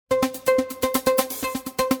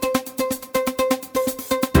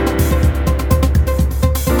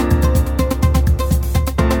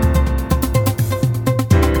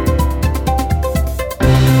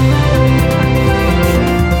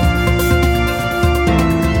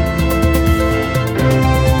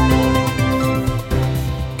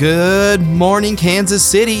Good morning, Kansas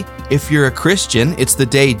City. If you're a Christian, it's the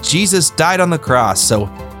day Jesus died on the cross, so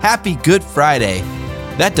happy Good Friday.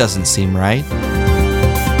 That doesn't seem right.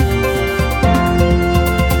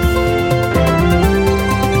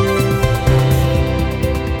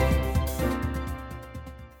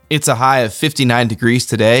 It's a high of 59 degrees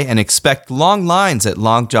today, and expect long lines at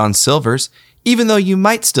Long John Silver's. Even though you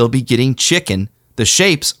might still be getting chicken, the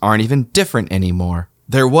shapes aren't even different anymore.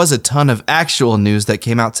 There was a ton of actual news that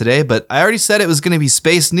came out today, but I already said it was going to be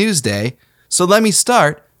Space News Day, so let me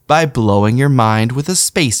start by blowing your mind with a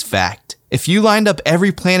space fact. If you lined up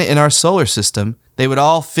every planet in our solar system, they would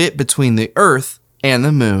all fit between the Earth and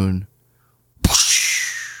the Moon.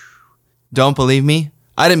 Don't believe me?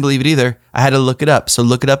 I didn't believe it either. I had to look it up, so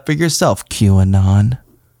look it up for yourself, QAnon.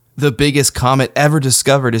 The biggest comet ever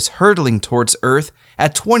discovered is hurtling towards Earth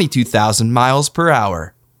at 22,000 miles per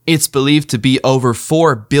hour. It's believed to be over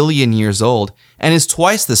 4 billion years old and is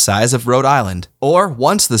twice the size of Rhode Island, or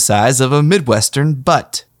once the size of a Midwestern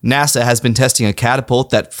butt. NASA has been testing a catapult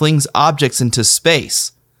that flings objects into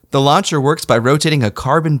space. The launcher works by rotating a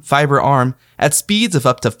carbon fiber arm at speeds of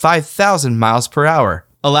up to 5,000 miles per hour,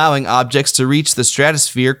 allowing objects to reach the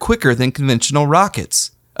stratosphere quicker than conventional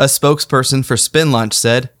rockets. A spokesperson for Spin Launch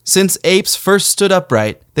said, "Since apes first stood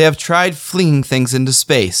upright, they have tried flinging things into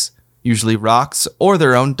space, usually rocks or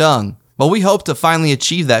their own dung. But we hope to finally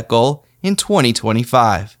achieve that goal in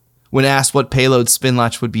 2025. When asked what payload Spin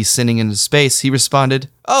Launch would be sending into space, he responded,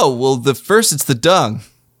 "Oh, well, first it's the dung."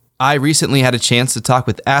 I recently had a chance to talk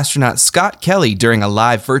with astronaut Scott Kelley during a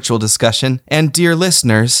live virtual discussion, and dear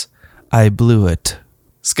listeners, I blew it.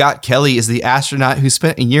 Scott Kelley is the astronaut who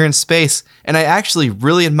spent a year in space, and I actually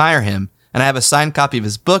really admire him, and I have a signed copy of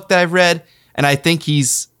his book that I've read, and I think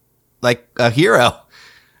he's like a hero.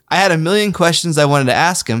 I had a million questions I wanted to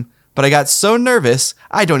ask him, but I got so nervous,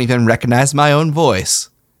 I don't even recognize my own voice.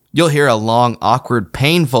 You'll hear a long, awkward,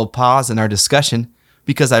 painful pause in our discussion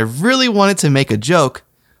because I really wanted to make a joke,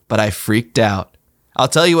 but I freaked out. I'll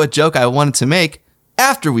tell you what joke I wanted to make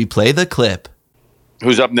after we play the clip.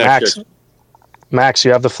 Who's up next? Max,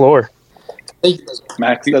 you have the floor.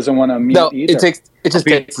 Max doesn't want to mute either. It just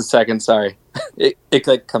takes a second, sorry. It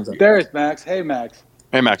like comes up. There's Max. Hey, Max.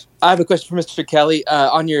 Hey, Max. I have a question for Mr. Kelley.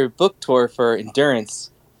 On your book tour for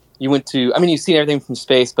Endurance, you've seen everything from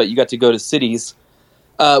space, but you got to go to cities.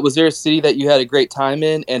 Was there a city that you had a great time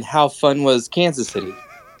in, and how fun was Kansas City?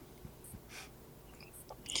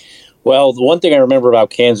 Well, the one thing I remember about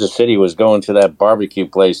Kansas City was going to that barbecue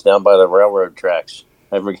place down by the railroad tracks.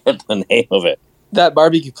 I forget the name of it. That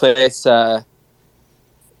barbecue place, I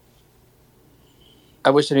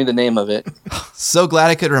wish I knew the name of it. So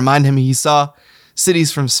glad I could remind him he saw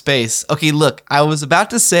cities from space. Okay, look, I was about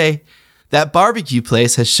to say that barbecue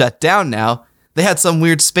place has shut down now. They had some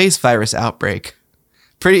weird space virus outbreak.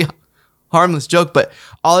 Pretty harmless joke, but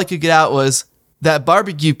all I could get out was that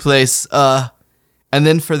barbecue place, and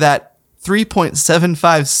then for that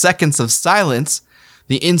 3.75 seconds of silence,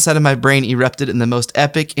 the inside of my brain erupted in the most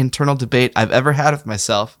epic internal debate I've ever had with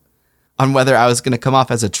myself on whether I was going to come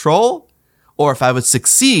off as a troll or if I would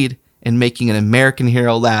succeed in making an American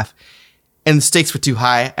hero laugh. And the stakes were too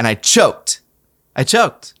high, and I choked. I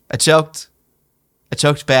choked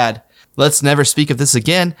bad. Let's never speak of this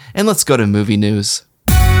again, and let's go to movie news.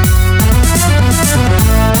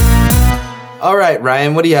 All right,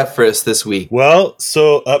 Ryan, what do you have for us this week? Well,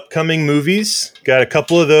 so upcoming movies. Got a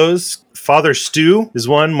couple of those. Father Stew is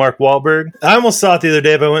one, Mark Wahlberg. I almost saw it the other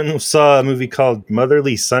day, but I went and saw a movie called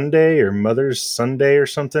Motherly Sunday or Mother's Sunday or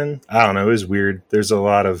something. I don't know. It was weird. There's a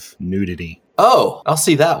lot of nudity. Oh, I'll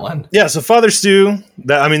see that one. Yeah, so Father Stew,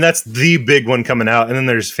 that's the big one coming out. And then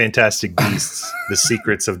there's Fantastic Beasts, The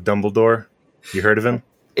Secrets of Dumbledore. You heard of him?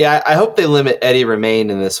 Yeah, I hope they limit Eddie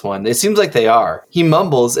Redmayne in this one. It seems like they are. He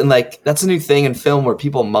mumbles, and that's a new thing in film where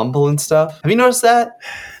people mumble and stuff. Have you noticed that?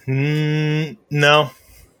 No.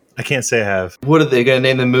 I can't say I have. What are they going to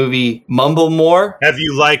name the movie? Mumble More? Have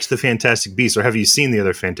you liked the Fantastic Beasts, or have you seen the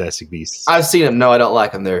other Fantastic Beasts? I've seen them. No, I don't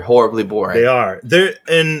like them. They're horribly boring. They are. They're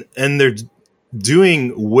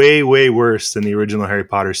doing way, way worse than the original Harry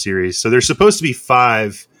Potter series. So there's supposed to be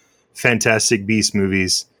 5 Fantastic Beasts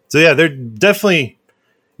movies. So yeah, they're definitely,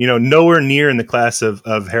 nowhere near in the class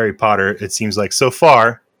of Harry Potter, it seems like so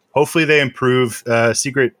far. Hopefully they improve.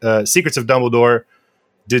 Secrets of Dumbledore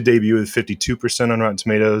did debut with 52% on Rotten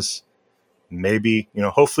Tomatoes. Maybe,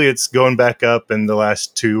 hopefully it's going back up and the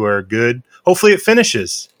last 2 are good. Hopefully it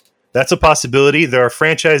finishes. That's a possibility. There are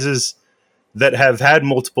franchises that have had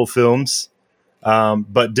multiple films,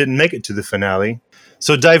 but didn't make it to the finale.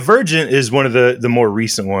 So Divergent is one of the more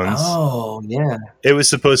recent ones. Oh, yeah. It was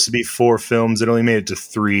supposed to be 4 films. It only made it to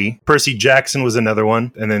 3. Percy Jackson was another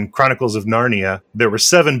one. And then Chronicles of Narnia. There were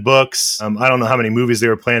 7 books. I don't know how many movies they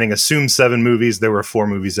were planning. Assume 7 movies. There were 4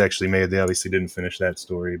 movies actually made. They obviously didn't finish that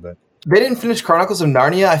story, but... They didn't finish Chronicles of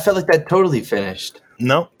Narnia? I felt like that totally finished.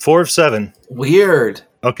 No, 4 of 7. Weird.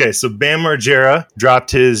 Okay, so Bam Margera dropped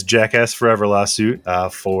his Jackass Forever lawsuit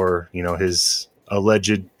for, his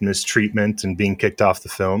alleged mistreatment and being kicked off the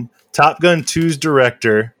film. Top Gun 2's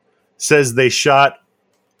director says they shot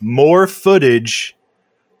more footage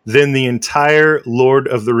than the entire Lord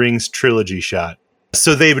of the Rings trilogy shot.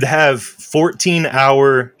 So they would have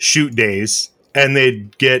 14-hour shoot days, and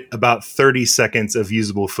they'd get about 30 seconds of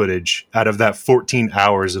usable footage out of that 14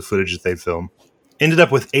 hours of footage that they filmed. Ended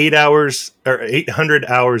up with 800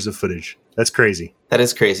 hours of footage. That's crazy. That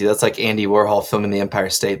is crazy. That's like Andy Warhol filming the Empire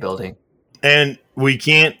State Building. And we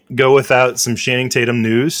can't go without some Channing Tatum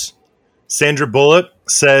news. Sandra Bullock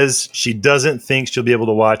says she doesn't think she'll be able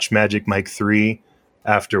to watch Magic Mike 3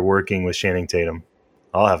 after working with Channing Tatum.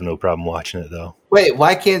 I'll have no problem watching it, though. Wait,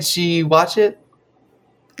 why can't she watch it?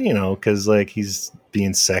 Because, he's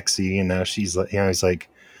being sexy, and now she's, he's like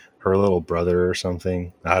her little brother or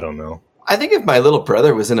something. I don't know. I think if my little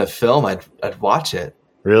brother was in a film, I'd watch it.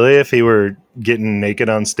 Really? If he were getting naked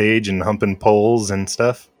on stage and humping poles and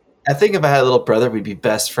stuff? I think if I had a little brother, we'd be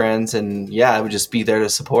best friends, and yeah, I would just be there to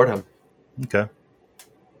support him. Okay.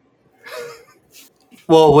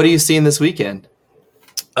 Well, what are you seeing this weekend?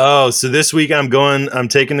 Oh, so this week I'm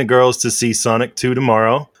taking the girls to see Sonic 2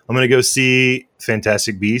 tomorrow. I'm going to go see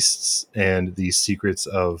Fantastic Beasts and the Secrets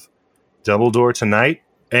of Dumbledore tonight.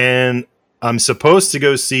 And I'm supposed to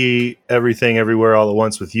go see Everything Everywhere All at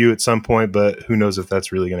Once with you at some point, but who knows if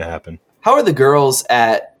that's really going to happen. How are the girls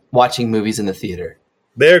at watching movies in the theater?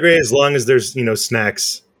 They're great as long as there's,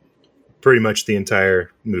 snacks pretty much the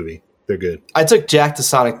entire movie. They're good. I took Jack to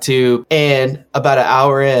Sonic 2, and about an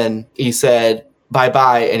hour in, he said,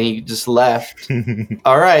 bye-bye, and he just left.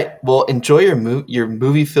 All right, well, enjoy your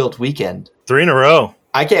movie-filled weekend. 3 in a row.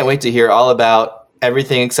 I can't wait to hear all about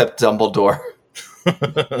everything except Dumbledore.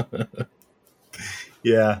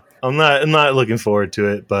 Yeah, I'm not looking forward to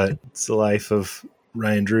it, but it's the life of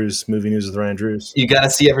Ryan Drews, movie news with Ryan Drews. You got to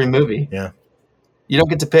see every movie. Yeah. You don't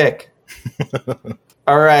get to pick.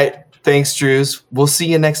 All right. Thanks, Drews. We'll see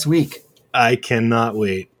you next week. I cannot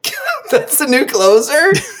wait. That's the new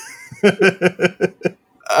closer?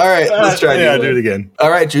 All right. Let's try it. Yeah, do it again. All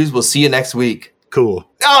right, Drews. We'll see you next week. Cool.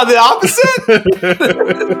 Oh, the opposite?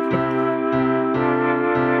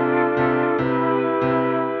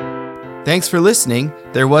 Thanks for listening.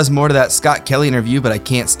 There was more to that Scott Kelley interview, but I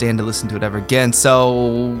can't stand to listen to it ever again.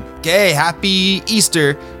 So, okay, happy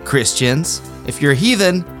Easter, Christians. If you're a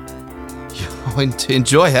heathen, you're going to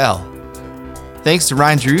enjoy hell. Thanks to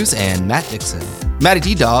Ryan Drews and Matty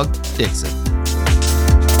D-Dog Dixon.